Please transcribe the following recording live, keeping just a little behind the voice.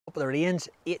Top of the range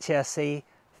HSE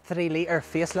 3-litre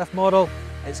facelift model.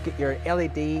 It's got your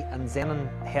LED and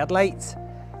xenon headlights.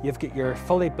 You've got your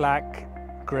fully black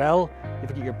grille. You've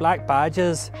got your black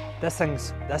badges. This thing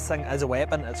is a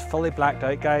weapon. It's fully blacked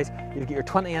out, guys. You've got your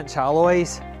 20-inch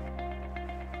alloys.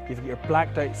 You've got your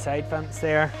blacked out side vents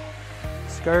there.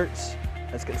 Skirts.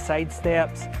 It's got side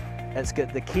steps. It's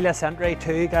got the keyless entry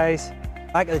too, guys.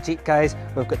 Back of the Jeep, guys,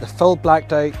 we've got the full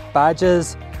blacked out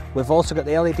badges. We've also got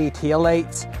the LED tail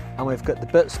lights, and we've got the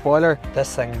boot spoiler.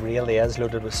 This thing really is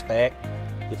loaded with spec.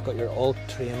 You've got your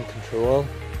all-terrain control,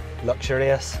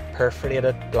 luxurious,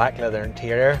 perforated black leather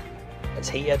interior. It's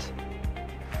heated.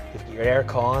 You've got your air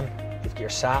con, you've got your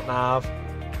sat nav,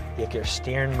 you've got your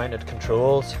steering mounted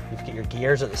controls, you've got your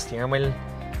gears at the steering wheel,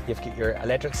 you've got your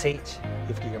electric seats,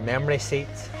 you've got your memory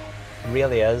seats. It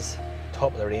really is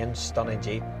top of the range, stunning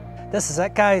Jeep. This is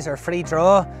it, guys, our free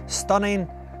draw. Stunning,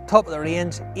 top of the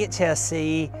range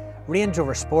HSE Range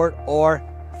Rover Sport or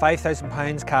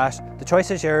 £5,000 cash. The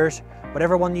choice is yours.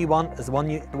 Whatever one you want is the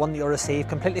one you'll receive.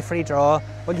 Completely free draw.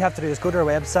 All you have to do is go to our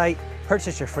website,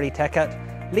 purchase your free ticket,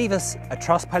 leave us a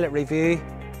Trustpilot review,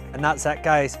 and that's it,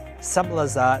 guys. Simple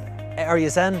as that. Are you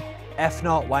in? If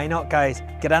not, why not, guys?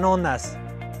 Get in on this.